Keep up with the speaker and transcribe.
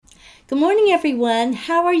Good morning, everyone.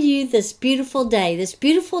 How are you this beautiful day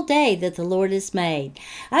that the Lord has made?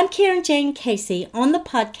 I'm Karen Jane Casey on the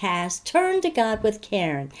podcast Turn to God with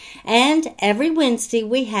Karen. And every Wednesday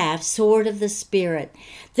we have Sword of the Spirit.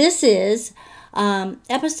 This is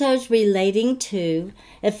episodes relating to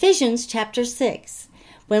Ephesians chapter 6.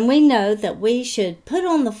 When we know that we should put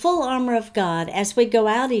on the full armor of God as we go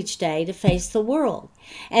out each day to face the world.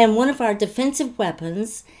 And one of our defensive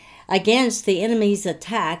weapons against the enemy's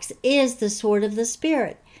attacks is the sword of the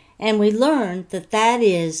Spirit. And we learned that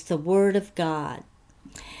is the Word of God.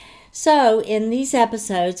 So in these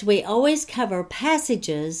episodes, we always cover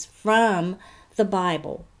passages from the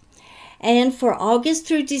Bible. And for August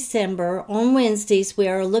through December, on Wednesdays, we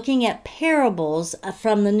are looking at parables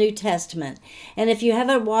from the New Testament. And if you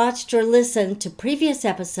haven't watched or listened to previous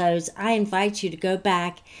episodes, I invite you to go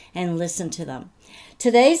back and listen to them.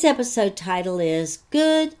 Today's episode title is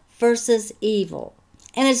Good versus Evil,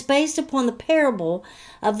 and it's based upon the parable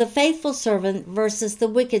of the faithful servant versus the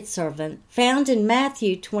wicked servant, found in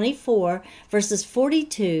Matthew 24, verses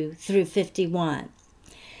 42 through 51.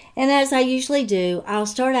 And as I usually do, I'll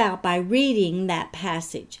start out by reading that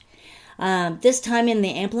passage, this time in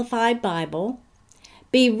the Amplified Bible.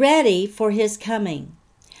 Be ready for his coming.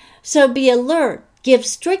 So be alert, give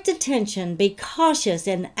strict attention, be cautious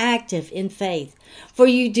and active in faith. For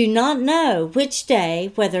you do not know which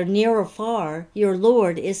day, whether near or far, your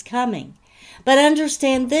Lord is coming. But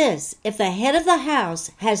understand this, if the head of the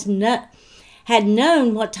house had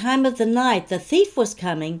known what time of the night the thief was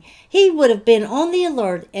coming, he would have been on the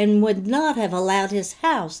alert and would not have allowed his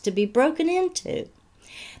house to be broken into.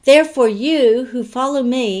 Therefore you who follow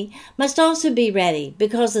me must also be ready,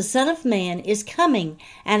 because the Son of Man is coming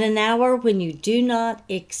at an hour when you do not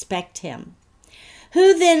expect him.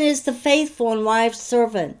 Who then is the faithful and wise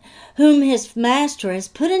servant, whom his master has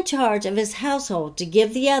put in charge of his household to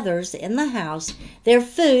give the others in the house their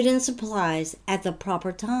food and supplies at the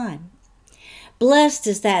proper time? Blessed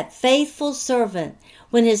is that faithful servant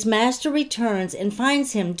when his master returns and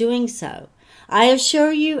finds him doing so. I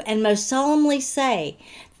assure you and most solemnly say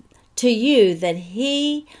to you that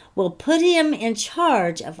he will put him in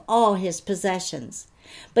charge of all his possessions.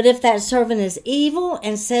 But if that servant is evil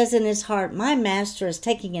and says in his heart, my master is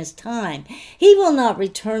taking his time, he will not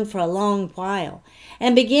return for a long while,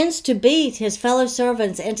 and begins to beat his fellow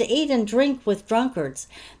servants and to eat and drink with drunkards,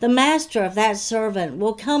 the master of that servant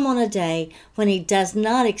will come on a day when he does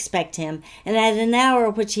not expect him, and at an hour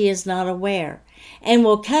which he is not aware, and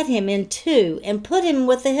will cut him in two and put him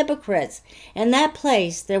with the hypocrites. In that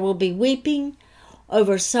place there will be weeping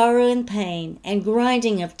over sorrow and pain, and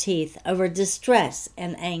grinding of teeth over distress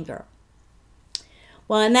and anger.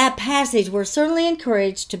 Well, in that passage, we're certainly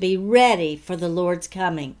encouraged to be ready for the Lord's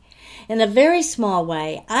coming. In a very small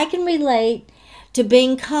way, I can relate to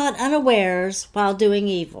being caught unawares while doing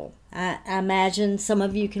evil. I imagine some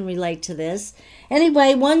of you can relate to this.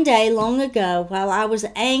 Anyway, one day long ago, while I was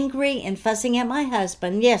angry and fussing at my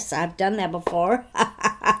husband, yes, I've done that before,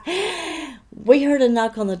 we heard a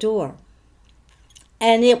knock on the door.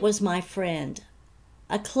 And it was my friend,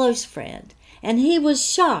 a close friend, and he was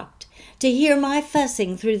shocked to hear my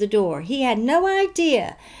fussing through the door. He had no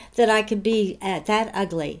idea that I could be that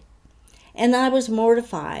ugly, and I was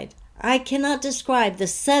mortified. I cannot describe the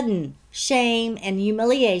sudden shame and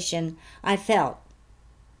humiliation I felt.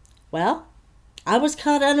 Well, I was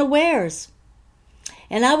caught unawares,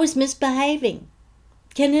 and I was misbehaving.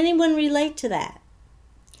 Can anyone relate to that?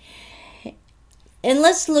 And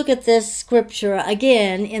let's look at this scripture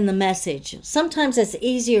again in the Message. Sometimes it's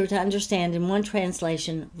easier to understand in one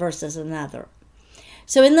translation versus another.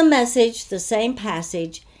 So in the Message, the same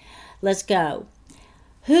passage, let's go.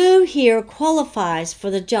 Who here qualifies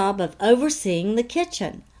for the job of overseeing the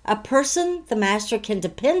kitchen? A person the master can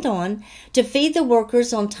depend on to feed the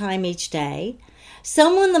workers on time each day.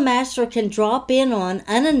 Someone the master can drop in on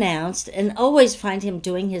unannounced and always find him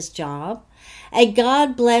doing his job. A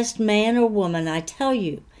God-blessed man or woman, I tell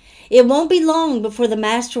you. It won't be long before the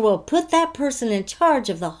master will put that person in charge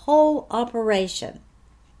of the whole operation.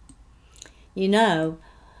 You know,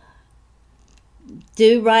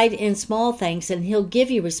 do right in small things and he'll give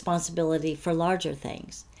you responsibility for larger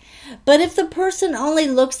things. But if the person only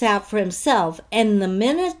looks out for himself and the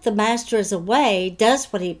minute the master is away does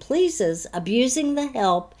what he pleases, abusing the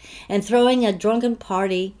help and throwing a drunken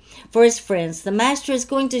party for his friends, the master is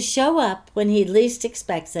going to show up when he least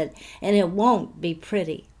expects it, and it won't be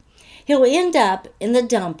pretty. He'll end up in the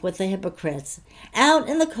dump with the hypocrites, out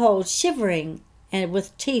in the cold shivering and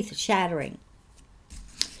with teeth shattering.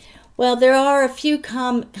 Well, there are a few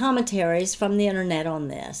commentaries from the internet on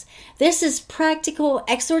this. This is practical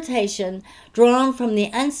exhortation drawn from the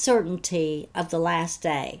uncertainty of the last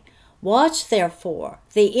day. Watch, therefore.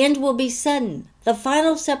 The end will be sudden. The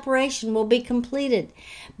final separation will be completed.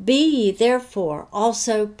 Be ye, therefore,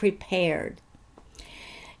 also prepared.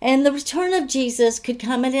 And the return of Jesus could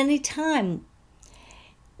come at any time.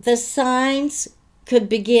 The signs could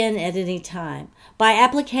begin at any time. By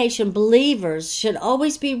application, believers should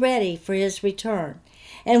always be ready for his return.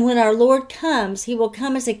 And when our Lord comes, he will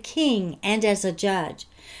come as a king and as a judge.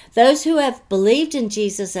 Those who have believed in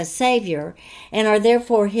Jesus as Savior and are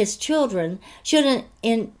therefore his children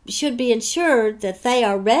should be ensured that they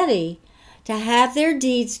are ready to have their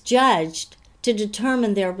deeds judged to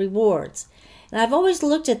determine their rewards. And I've always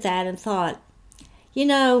looked at that and thought,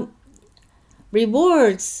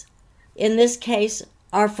 rewards in this case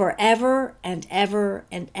are forever and ever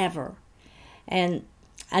and ever. And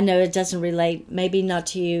I know it doesn't relate, maybe not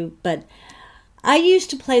to you, but I used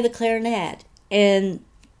to play the clarinet, and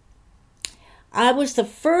I was the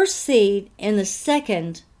first seed in the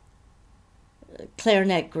second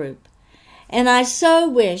clarinet group. And I so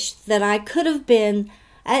wished that I could have been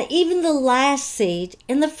even the last seed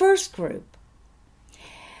in the first group.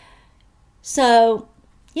 So,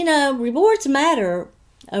 rewards matter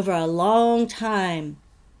over a long time.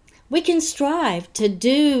 We can strive to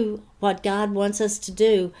do what God wants us to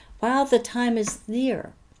do while the time is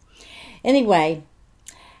near. Anyway,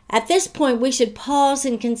 at this point we should pause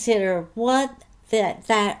and consider what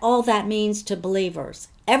all that means to believers.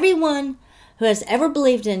 Everyone who has ever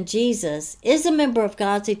believed in Jesus is a member of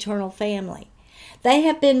God's eternal family. They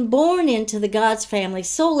have been born into the God's family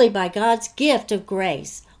solely by God's gift of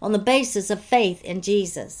grace on the basis of faith in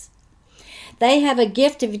Jesus. They have a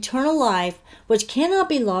gift of eternal life which cannot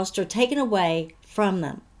be lost or taken away from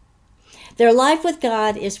them. Their life with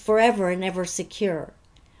God is forever and ever secure.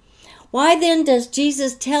 Why then does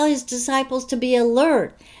Jesus tell his disciples to be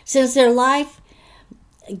alert, since their life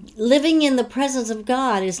living in the presence of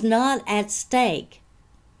God is not at stake?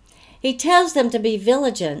 He tells them to be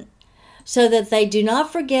vigilant so that they do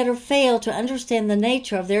not forget or fail to understand the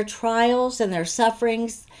nature of their trials and their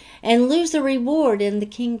sufferings and lose the reward in the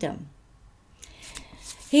kingdom.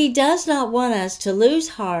 He does not want us to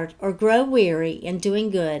lose heart or grow weary in doing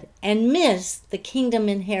good and miss the kingdom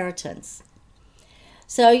inheritance.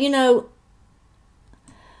 So,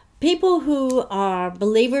 people who are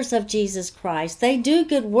believers of Jesus Christ, they do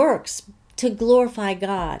good works to glorify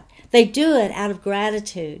God. They do it out of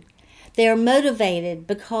gratitude. They are motivated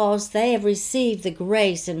because they have received the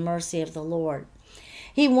grace and mercy of the Lord.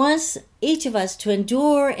 He wants each of us to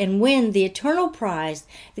endure and win the eternal prize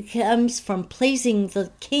that comes from pleasing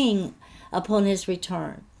the King upon his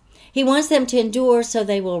return. He wants them to endure so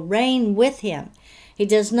they will reign with him. He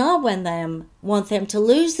does not want them to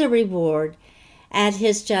lose the reward at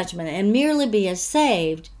his judgment and merely be as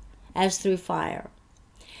saved as through fire.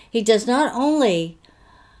 He desires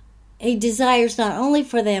not only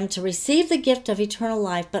for them to receive the gift of eternal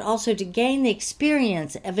life, but also to gain the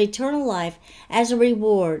experience of eternal life as a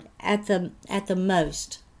reward at the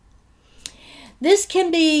most. This can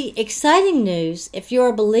be exciting news if you're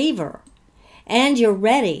a believer and you're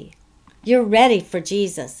ready. You're ready for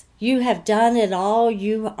Jesus. You have done it all.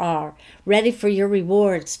 You are ready for your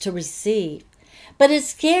rewards to receive. But it's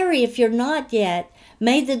scary if you're not yet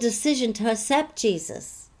made the decision to accept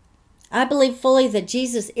Jesus. I believe fully that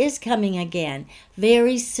Jesus is coming again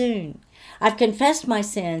very soon. I've confessed my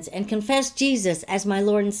sins and confessed Jesus as my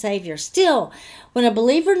Lord and Savior. Still, when a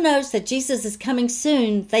believer knows that Jesus is coming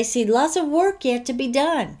soon, they see lots of work yet to be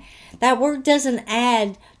done. That work doesn't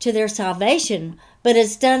add to their salvation, but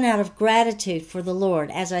it's done out of gratitude for the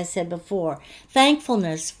Lord, as I said before.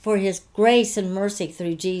 Thankfulness for his grace and mercy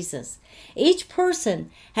through Jesus. Each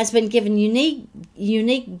person has been given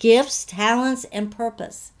unique gifts, talents, and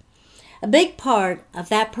purpose. A big part of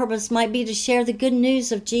that purpose might be to share the good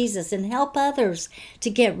news of Jesus and help others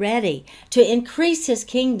to get ready, to increase his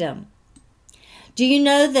kingdom. Do you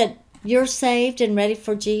know that you're saved and ready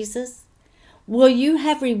for Jesus? Will you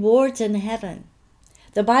have rewards in heaven?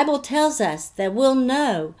 The Bible tells us that we'll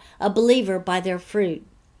know a believer by their fruit.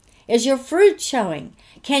 Is your fruit showing?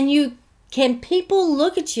 Can people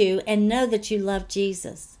look at you and know that you love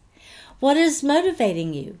Jesus? What is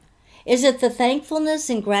motivating you? Is it the thankfulness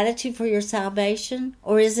and gratitude for your salvation,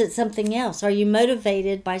 or is it something else? Are you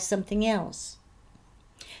motivated by something else?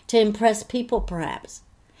 To impress people, perhaps.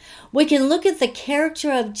 We can look at the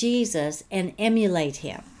character of Jesus and emulate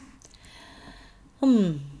him.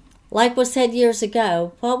 Like was said years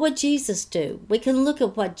ago, what would Jesus do? We can look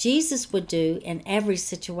at what Jesus would do in every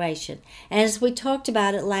situation. And as we talked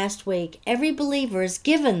about it last week, every believer is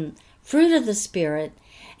given fruit of the Spirit,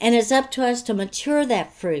 and it's up to us to mature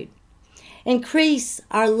that fruit. Increase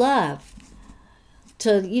our love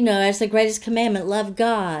to, as the greatest commandment, love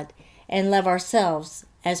God and love ourselves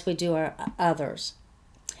as we do our others.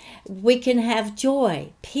 We can have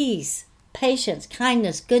joy, peace, patience,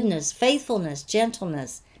 kindness, goodness, faithfulness,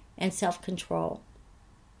 gentleness, and self-control.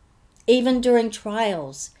 Even during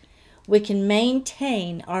trials, we can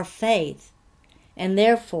maintain our faith and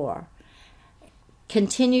therefore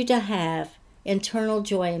continue to have internal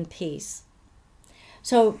joy and peace.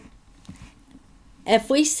 So,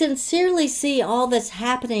 if we sincerely see all that's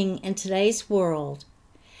happening in today's world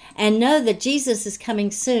and know that Jesus is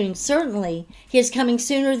coming soon, certainly he is coming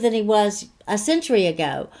sooner than he was a century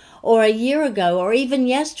ago or a year ago or even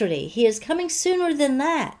yesterday. He is coming sooner than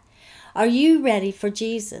that. Are you ready for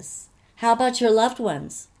Jesus? How about your loved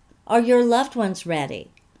ones? Are your loved ones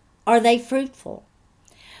ready? Are they fruitful?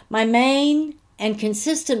 My main and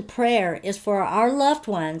consistent prayer is for our loved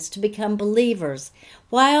ones to become believers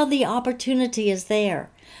while the opportunity is there.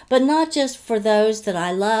 But not just for those that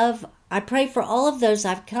I love. I pray for all of those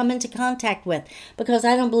I've come into contact with, because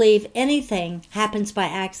I don't believe anything happens by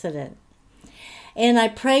accident. And I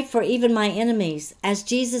pray for even my enemies, as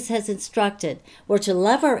Jesus has instructed. We're to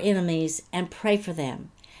love our enemies and pray for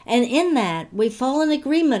them. And in that, we fall in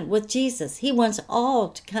agreement with Jesus. He wants all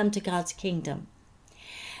to come to God's kingdom.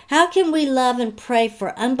 How can we love and pray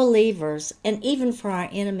for unbelievers and even for our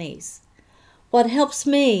enemies? What helps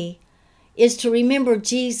me is to remember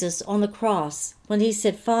Jesus on the cross when he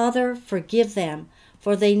said, "Father, forgive them,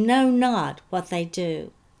 for they know not what they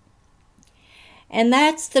do." And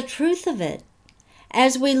that's the truth of it.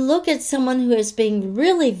 As we look at someone who is being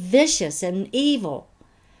really vicious and evil,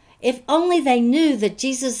 if only they knew that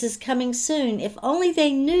Jesus is coming soon, if only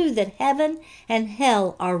they knew that heaven and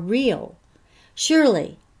hell are real,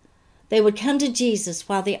 surely they would come to Jesus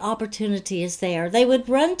while the opportunity is there. They would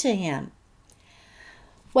run to him.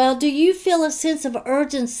 Well, do you feel a sense of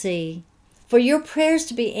urgency for your prayers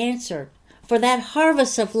to be answered, for that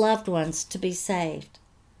harvest of loved ones to be saved?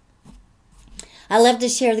 I love to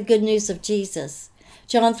share the good news of Jesus.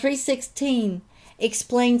 John 3:16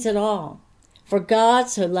 explains it all. For God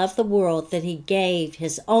so loved the world that he gave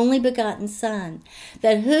his only begotten Son,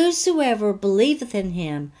 that whosoever believeth in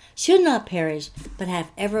him should not perish, but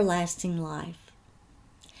have everlasting life.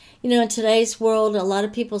 In today's world, a lot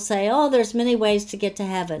of people say, there's many ways to get to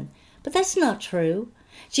heaven. But that's not true.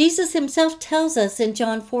 Jesus himself tells us in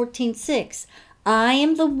John 14:6, I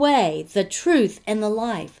am the way, the truth, and the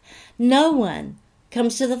life. No one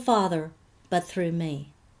comes to the Father but through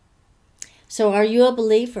me. So are you a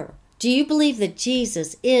believer? Do you believe that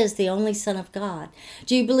Jesus is the only Son of God?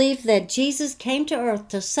 Do you believe that Jesus came to earth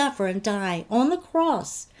to suffer and die on the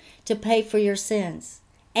cross to pay for your sins?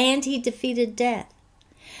 And he defeated death.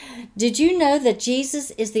 Did you know that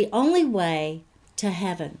Jesus is the only way to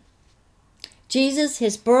heaven? Jesus,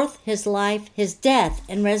 his birth, his life, his death,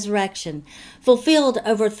 and resurrection fulfilled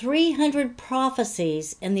over 300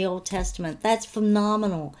 prophecies in the Old Testament. That's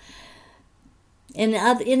phenomenal. In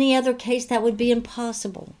any other case, that would be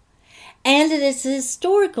impossible. And it is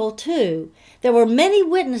historical, too. There were many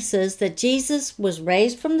witnesses that Jesus was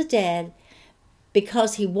raised from the dead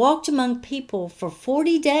because he walked among people for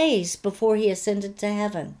 40 days before he ascended to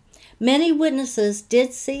heaven. Many witnesses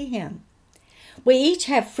did see him. We each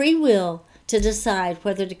have free will to decide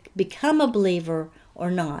whether to become a believer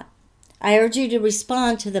or not. I urge you to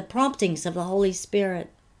respond to the promptings of the Holy Spirit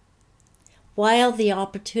while the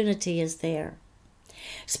opportunity is there.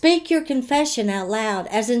 Speak your confession out loud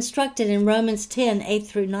as instructed in Romans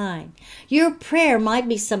 10:8-9. Your prayer might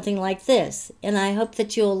be something like this, and I hope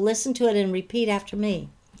that you'll listen to it and repeat after me.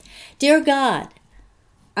 Dear God,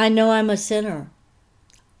 I know I'm a sinner.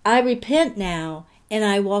 I repent now, and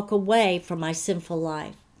I walk away from my sinful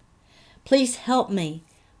life. Please help me,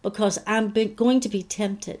 because I'm going to be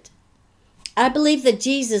tempted. I believe that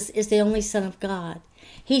Jesus is the only Son of God.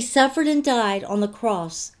 He suffered and died on the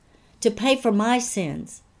cross to pay for my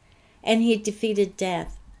sins, and he defeated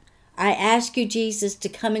death. I ask you, Jesus, to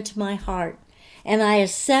come into my heart, and I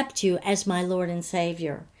accept you as my Lord and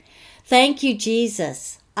Savior. Thank you,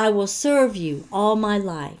 Jesus. I will serve you all my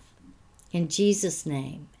life. In Jesus'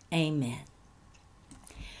 name, amen.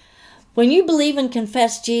 When you believe and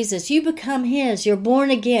confess Jesus, you become his. You're born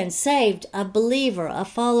again, saved, a believer, a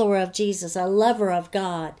follower of Jesus, a lover of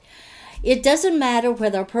God. It doesn't matter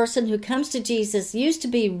whether a person who comes to Jesus used to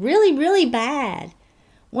be really, really bad.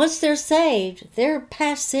 Once they're saved, their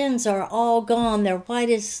past sins are all gone. They're white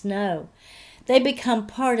as snow. They become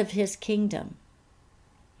part of His kingdom.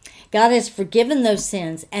 God has forgiven those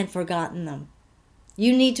sins and forgotten them.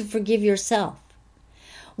 You need to forgive yourself.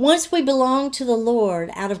 Once we belong to the Lord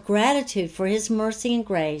out of gratitude for His mercy and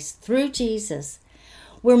grace through Jesus,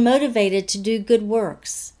 we're motivated to do good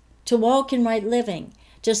works, to walk in right living,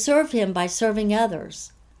 to serve Him by serving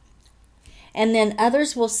others. And then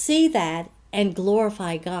others will see that and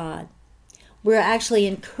glorify God. We're actually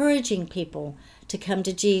encouraging people to come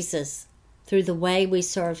to Jesus through the way we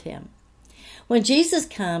serve Him. When Jesus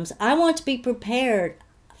comes, I want to be prepared,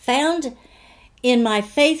 found in my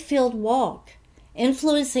faith-filled walk,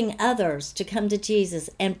 influencing others to come to Jesus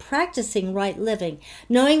and practicing right living,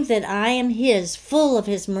 knowing that I am His, full of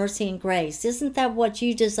His mercy and grace. Isn't that what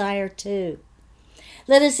you desire too?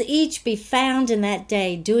 Let us each be found in that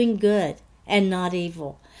day doing good and not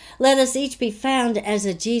evil. Let us each be found as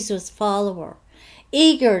a Jesus follower,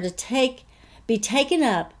 eager to be taken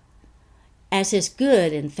up as His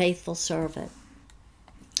good and faithful servant.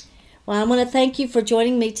 Well, I want to thank you for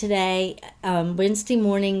joining me today, Wednesday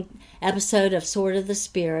morning episode of Sword of the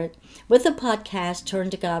Spirit with the podcast Turn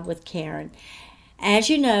to God with Karen. As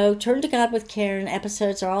you know, Turn to God with Karen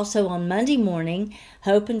episodes are also on Monday morning,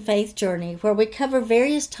 Hope and Faith Journey, where we cover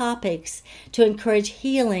various topics to encourage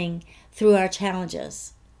healing through our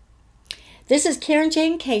challenges. This is Karen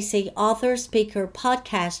Jane Casey, author, speaker,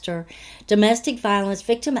 podcaster, domestic violence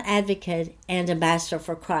victim advocate, and ambassador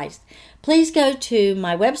for Christ. Please go to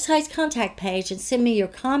my website's contact page and send me your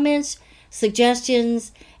comments,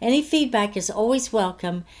 suggestions. Any feedback is always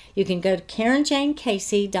welcome. You can go to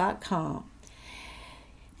KarenJaneCasey.com.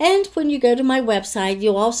 And when you go to my website,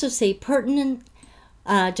 you'll also see pertinent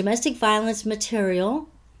domestic violence material,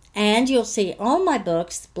 and you'll see all my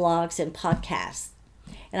books, blogs, and podcasts.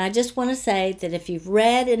 And I just want to say that if you've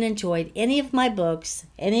read and enjoyed any of my books,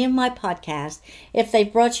 any of my podcasts, if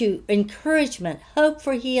they've brought you encouragement, hope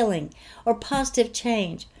for healing, or positive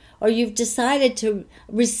change, or you've decided to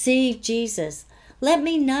receive Jesus, let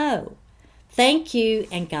me know. Thank you,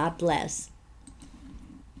 and God bless.